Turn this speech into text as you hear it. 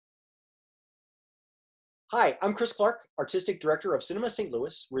Hi, I'm Chris Clark, Artistic Director of Cinema St.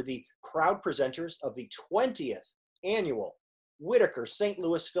 Louis. We're the proud presenters of the 20th annual Whitaker St.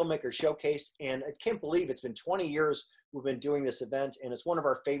 Louis Filmmaker Showcase. And I can't believe it's been 20 years we've been doing this event, and it's one of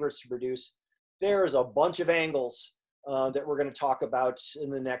our favorites to produce. There's a bunch of angles that we're going to talk about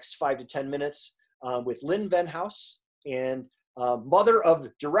in the next 5 to 10 minutes with Lynn Venhaus and mother of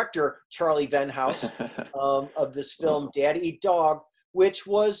director Charlie Venhaus of this film, Daddy Eat Dog, which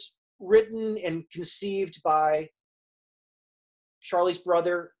was written and conceived by Charlie's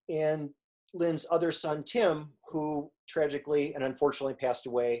brother and Lynn's other son, Tim, who tragically and unfortunately passed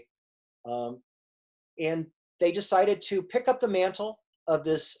away. And they decided to pick up the mantle of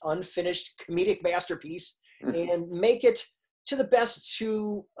this unfinished comedic masterpiece and make it to the best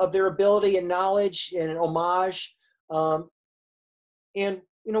of their ability and knowledge and an homage. And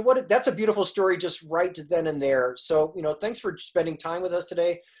you know what? That's a beautiful story just right then and there. So, thanks for spending time with us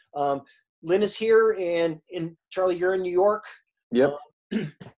today. Lynn is here, and Charlie, you're in New York. Yep.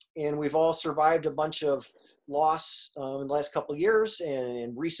 And we've all survived a bunch of loss in the last couple of years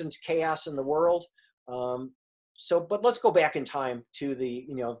and recent chaos in the world. But let's go back in time to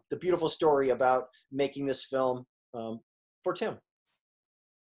the beautiful story about making this film for Tim.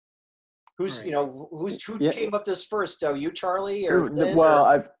 Who came up this first? You, Charlie, or Lynn, well,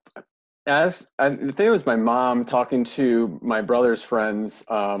 I think it was my mom talking to my brother's friends,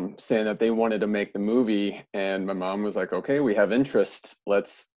 saying that they wanted to make the movie, and my mom was like, "Okay, we have interest.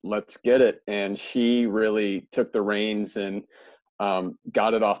 Let's get it." And she really took the reins and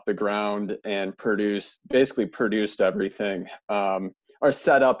got it off the ground and basically produced everything, or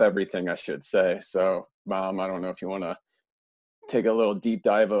set up everything, I should say. So, Mom, I don't know if you want to take a little deep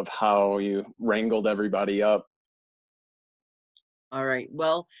dive of how you wrangled everybody up. All right.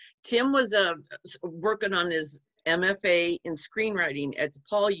 Well, Tim was working on his MFA in screenwriting at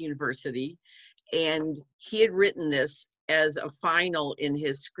DePaul University, and he had written this as a final in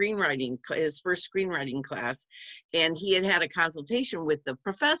his first screenwriting class, and he had a consultation with the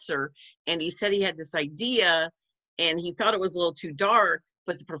professor, and he said he had this idea, and he thought it was a little too dark,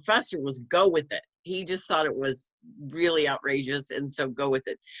 but the professor was go with it. He just thought it was really outrageous, and so go with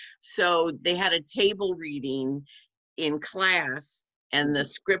it. So they had a table reading in class, and the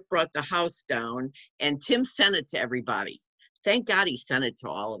script brought the house down, and Tim sent it to everybody. Thank God he sent it to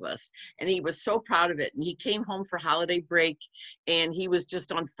all of us, and he was so proud of it. And he came home for holiday break, and he was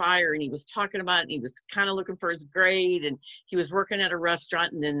just on fire, and he was talking about it, and he was kind of looking for his grade, and he was working at a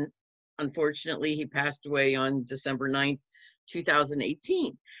restaurant, and then unfortunately he passed away on December 9th,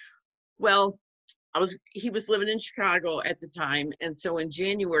 2018. Well, he was living in Chicago at the time, and so in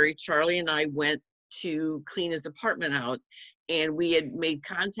January, Charlie and I went to clean his apartment out, and we had made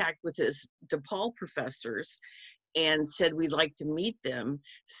contact with his DePaul professors and said we'd like to meet them.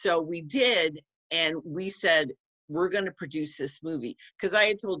 So we did, and we said, we're going to produce this movie. Because I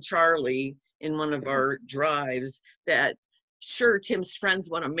had told Charlie in one of our drives that, sure, Tim's friends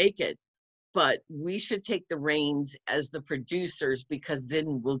want to make it, but we should take the reins as the producers, because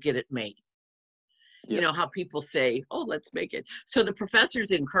then we'll get it made. Yep. You know how people say, oh, let's make it. So the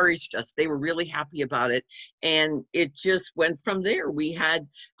professors encouraged us. They were really happy about it. And it just went from there. We had,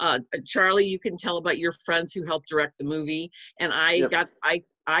 Charlie, you can tell about your friends who helped direct the movie. And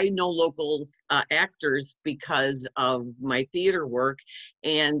I know local actors because of my theater work.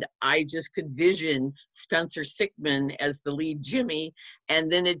 And I just could vision Spencer Sickman as the lead Jimmy.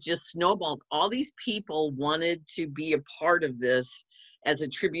 And then it just snowballed. All these people wanted to be a part of this as a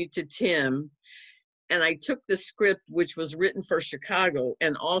tribute to Tim. And I took the script, which was written for Chicago,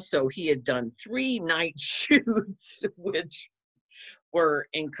 and also he had done 3 night shoots, which were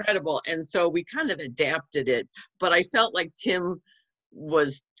incredible. And so we kind of adapted it, but I felt like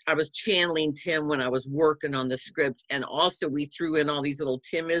I was channeling Tim when I was working on the script. And also we threw in all these little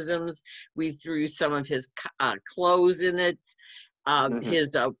Timisms. We threw some of his clothes in it,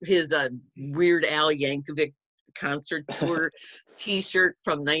 his Weird Al Yankovic concert tour t-shirt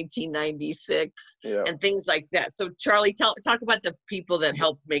from 1996, yeah, and things like that. So Charlie, talk about the people that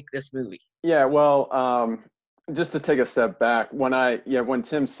helped make this movie. Yeah, well, just to take a step back, when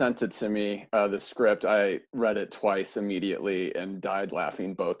Tim sent it to me, the script, I read it twice immediately and died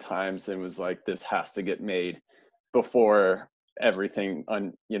laughing both times, and was like, this has to get made before everything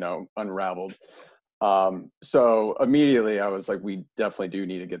unraveled. So immediately I was like, we definitely do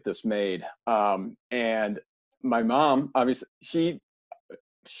need to get this made. And my mom, obviously,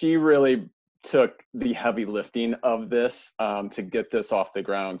 she really took the heavy lifting of this to get this off the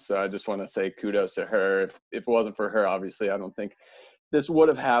ground. So I just want to say kudos to her. If it wasn't for her, obviously, I don't think this would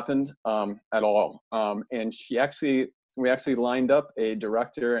have happened at all. And we actually lined up a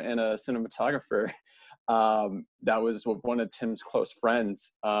director and a cinematographer That was one of Tim's close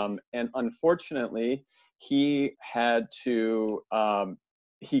friends. And unfortunately, he had to,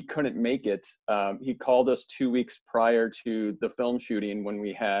 he couldn't make it. He called us 2 weeks prior to the film shooting when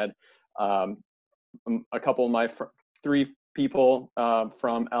we had a couple of my three people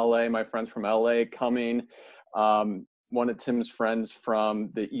from LA, my friends from LA coming. One of Tim's friends from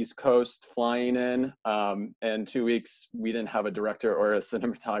the East Coast flying in, and 2 weeks we didn't have a director or a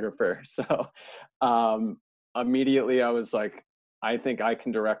cinematographer. So immediately I was like, I think I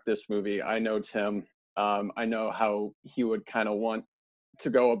can direct this movie. I know Tim. I know how he would kind of want to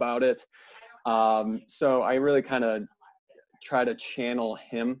go about it. So I really kind of try to channel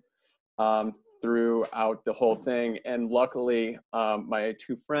him throughout the whole thing. And luckily, my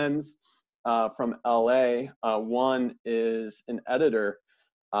two friends from LA, one is an editor.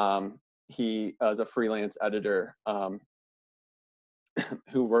 He is a freelance editor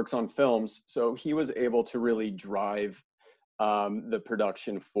who works on films. So he was able to really drive the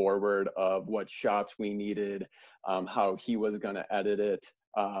production forward of what shots we needed, how he was going to edit it.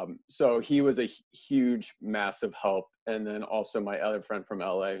 So he was a huge, massive help. And then also my other friend from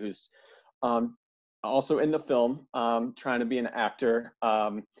LA, who's also in the film, trying to be an actor.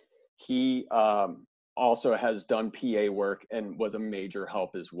 He also has done PA work and was a major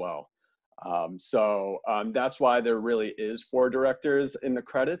help as well. So that's why there really is 4 directors in the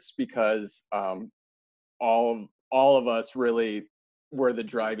credits, because all of us really were the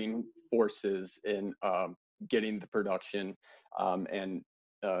driving forces in getting the production and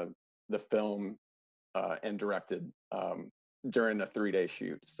the film and directed during a 3-day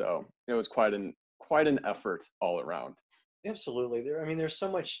shoot. So it was quite an effort all around. Absolutely. There's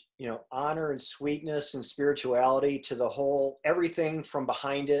so much, honor and sweetness and spirituality to the whole, everything from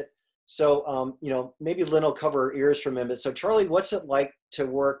behind it. So, maybe Lynn will cover her ears for a minute. So Charlie, what's it like to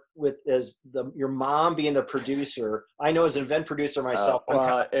work with your mom being the producer? I know as an event producer myself,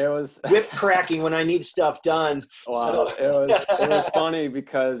 it was whip cracking when I need stuff done. Well, it was funny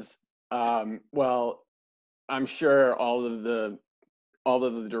because, well, I'm sure all of the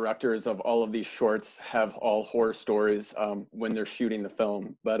directors of all of these shorts have all horror stories when they're shooting the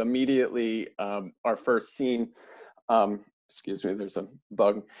film. But immediately, our first scene, excuse me, there's a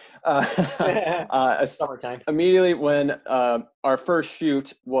bug. Summertime. Immediately when our first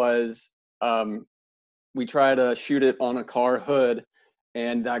shoot was, we tried to shoot it on a car hood,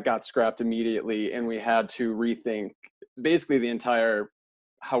 and that got scrapped immediately, and we had to rethink basically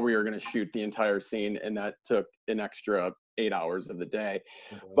how we were going to shoot the entire scene, and that took an extra 8 hours of the day.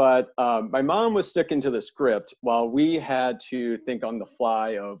 Mm-hmm. But my mom was sticking to the script while we had to think on the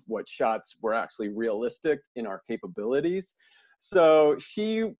fly of what shots were actually realistic in our capabilities. So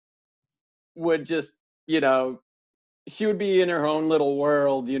she would just, she would be in her own little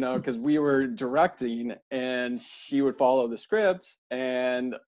world, because we were directing, and she would follow the script,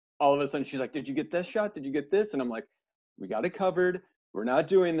 and all of a sudden she's like, did you get this shot? Did you get this? And I'm like, we got it covered. We're not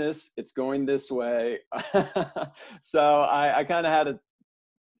doing this. It's going this way. So I kind of had to,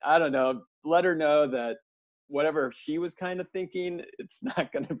 I don't know, let her know that whatever she was kind of thinking, it's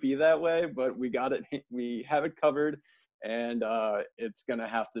not going to be that way, but we got it. We have it covered, and it's going to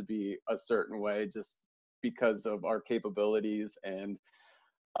have to be a certain way just because of our capabilities, and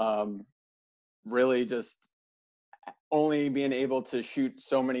really just only being able to shoot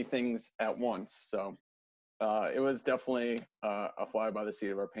so many things at once. So it was definitely a fly by the seat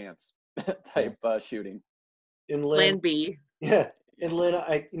of our pants type shooting. And Lynn, Plan B. Yeah. And Lynn,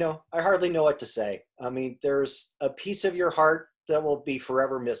 I hardly know what to say. There's a piece of your heart that will be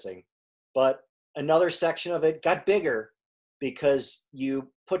forever missing, but another section of it got bigger because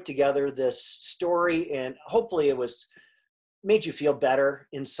you put together this story, and hopefully it made you feel better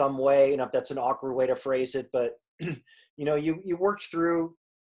in some way. If that's an awkward way to phrase it, but you worked through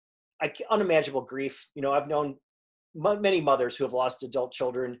unimaginable grief. I've known many mothers who have lost adult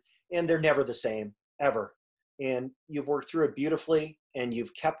children, and they're never the same, ever. And you've worked through it beautifully, and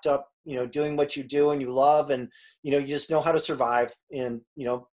you've kept up, doing what you do and you love, and, you just know how to survive. And,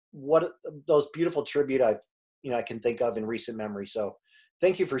 what those beautiful tribute I can think of in recent memory. So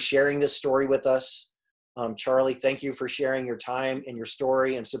thank you for sharing this story with us. Charlie, thank you for sharing your time and your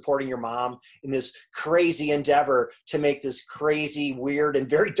story and supporting your mom in this crazy endeavor to make this crazy, weird, and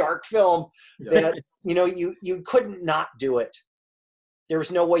very dark film that, you couldn't not do it. There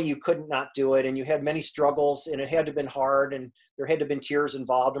was no way you couldn't not do it. And you had many struggles, and it had to have been hard, and there had to have been tears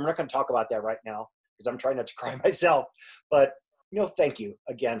involved. And we're not going to talk about that right now because I'm trying not to cry myself. But, thank you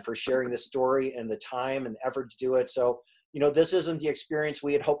again for sharing this story and the time and the effort to do it. So, this isn't the experience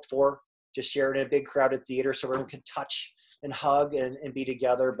we had hoped for, just share it in a big crowded theater so everyone can touch and hug and be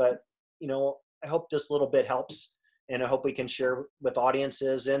together. But, I hope this little bit helps, and I hope we can share with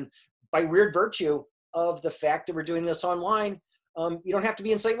audiences. And by weird virtue of the fact that we're doing this online, you don't have to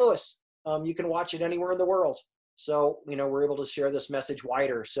be in St. Louis. You can watch it anywhere in the world. So, we're able to share this message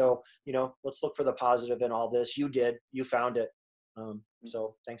wider. So, let's look for the positive in all this. You did, you found it.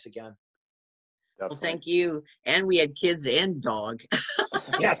 So thanks again. Well, thank you. And we had kids and dog.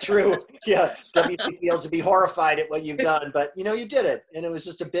 Yeah, true. Yeah, W.C. Fields would be horrified at what you've done, but you did it, and it was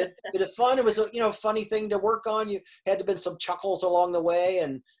just a bit of fun. It was a funny thing to work on. You had to have been some chuckles along the way,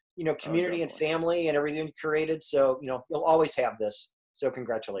 and community and family and everything you created. So you'll always have this. So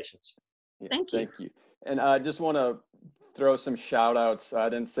congratulations. Yeah, thank you. Thank you. And I just want to throw some shout outs. I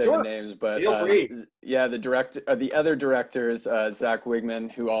didn't say the names, but feel free. The other directors, Zach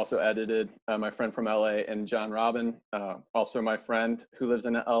Wigman, who also edited, my friend from LA, and John Robin, also my friend who lives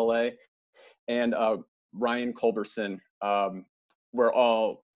in LA, and Ryan Culberson. We're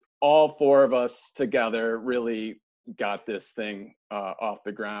all four of us together really got this thing off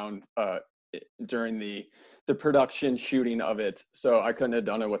the ground during the production shooting of it. So I couldn't have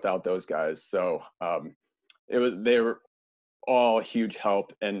done it without those guys. So they were all huge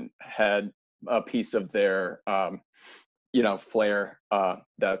help and had a piece of their flair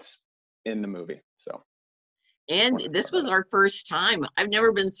that's in the movie. So, and this was our first time. I've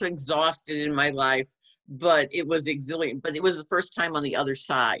never been so exhausted in my life, but it was exhilarating. But it was the first time on the other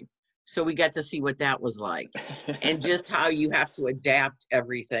side, so we got to see what that was like, and just how you have to adapt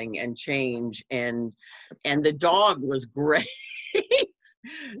everything and change. And the dog was great.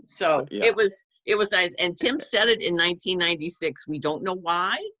 So yeah. It was nice. And Tim said it in 1996. We don't know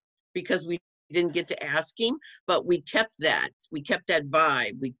why, because we didn't get to ask him, but we kept that. We kept that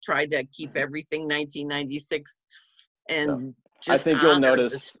vibe. We tried to keep everything 1996. And just I think you'll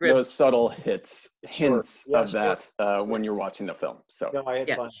notice those subtle hints of that when you're watching the film. So no, I had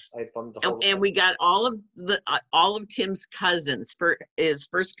fun. I had fun with the whole and we got all of Tim's cousins. His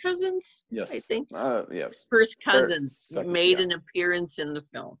first cousins, yes, I think. Yes, first cousins made an appearance in the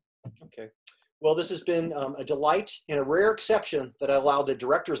film. Okay. Well, this has been a delight and a rare exception that I allowed the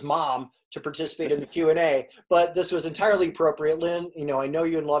director's mom to participate in the Q&A, but this was entirely appropriate. Lynn, I know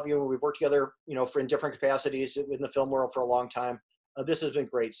you and love you, and we've worked together, in different capacities in the film world for a long time. This has been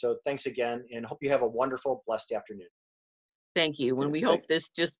great. So thanks again, and hope you have a wonderful, blessed afternoon. Thank you. And we hope this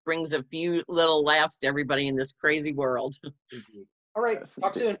just brings a few little laughs to everybody in this crazy world. All right.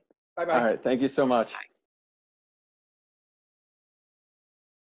 Talk soon. Bye-bye. All right. Thank you so much. Bye.